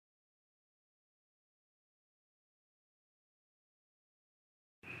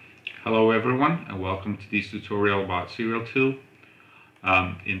Hello everyone, and welcome to this tutorial about SerialTool.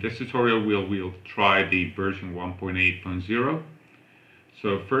 In this tutorial we'll try the version 1.8.0.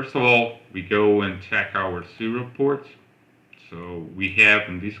 So first of all, we go and check our serial ports. So we have,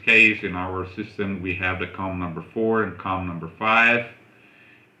 in this case, in our system, we have the COM number 4 and COM number 5.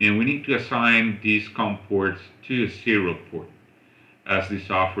 And we need to assign these COM ports to a serial port, as the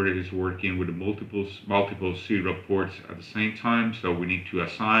software is working with multiple serial ports at the same time. So we need to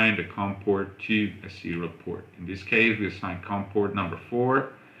assign the COM port to a serial port. In this case, we assign COM port number 4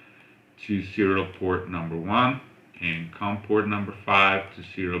 to serial port number 1 and COM port number 5 to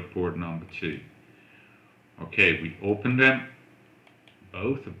serial port number 2. Okay, we open them,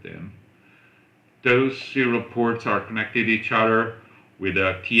 both of them. Those serial ports are connected to each other with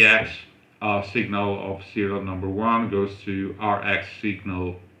a TX signal of serial number 1 goes to RX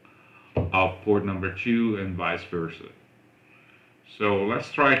signal of port number 2 and vice versa. So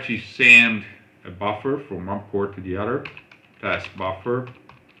let's try to send a buffer from one port to the other. Test buffer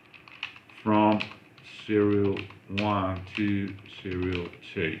from serial 1 to serial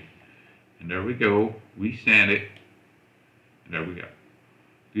 2. And there we go. We send it. And there we go.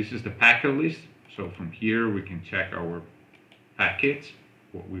 This is the packet list. So from here we can check our packets,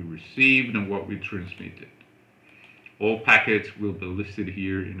 what we received and what we transmitted. All packets will be listed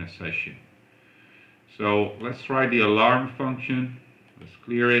here in a session. So let's try the alarm function. Let's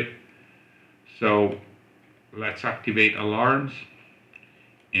clear it. So let's activate alarms,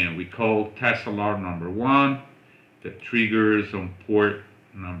 and we call test alarm number 1 that triggers on port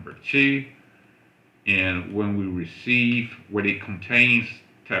number 2, and when we receive what it contains,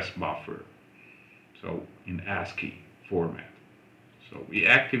 test buffer, so in ASCII format. So we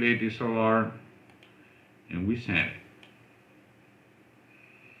activate this alarm and we send it.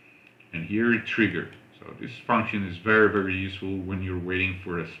 And here it triggered. So this function is very useful when you're waiting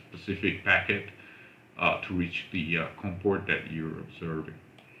for a specific packet to reach the COM port that you're observing.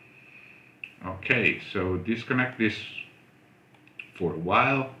 Okay, so disconnect this for a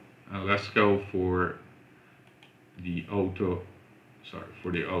while. Let's go for the auto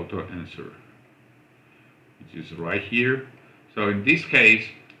answer, which is right here. So in this case,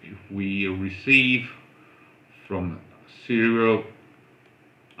 if we receive from serial,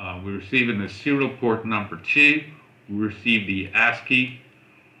 we receive in the serial port number 2, we receive the ASCII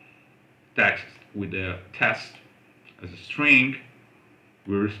text with the test as a string.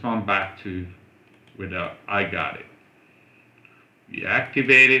 We respond back to with a I got it. We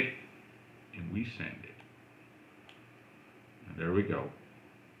activate it and we send it. And there we go.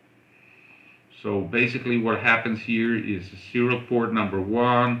 So basically what happens here is the serial port number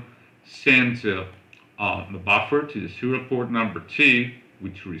 1 sends the buffer to the serial port number 2,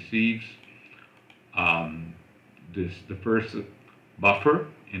 which receives the first buffer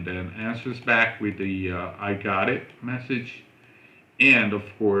and then answers back with the I got it message. And of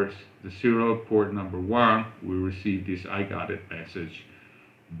course, the serial port number 1 will receive this I got it message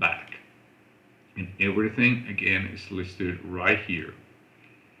back. And everything again is listed right here.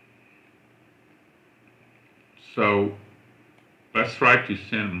 So let's try to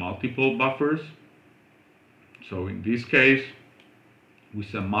send multiple buffers. So in this case, we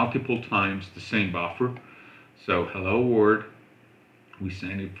send multiple times the same buffer. So hello world, we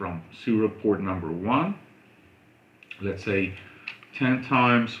send it from serial port number 1, let's say 10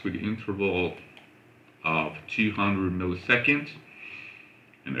 times with the interval of 200 milliseconds.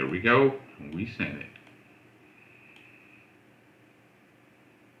 And there we go, and we send it.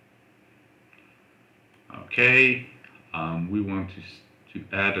 Okay, we want to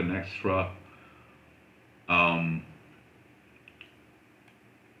add an extra, some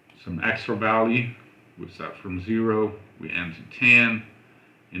extra value. We start from 0, we end to 10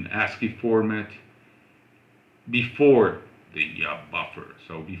 in ASCII format before the buffer.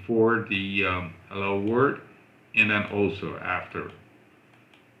 So before the hello word, and then also after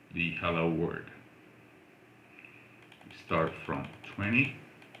the hello word. We start from 20.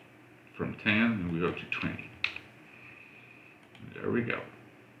 From 10 and we go to 20. There we go.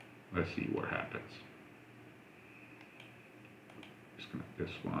 Let's see what happens. Disconnect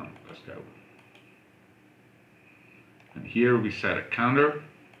this one. Let's go. And here we set a counter,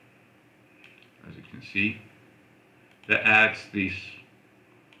 as you can see, that adds this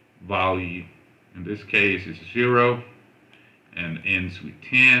value. In this case, it's 0 and ends with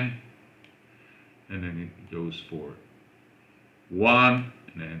 10, and then it goes for 1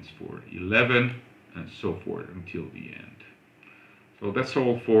 and ends for 11 and so forth until the end. So that's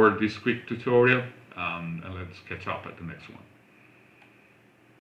all for this quick tutorial, and let's catch up at the next one.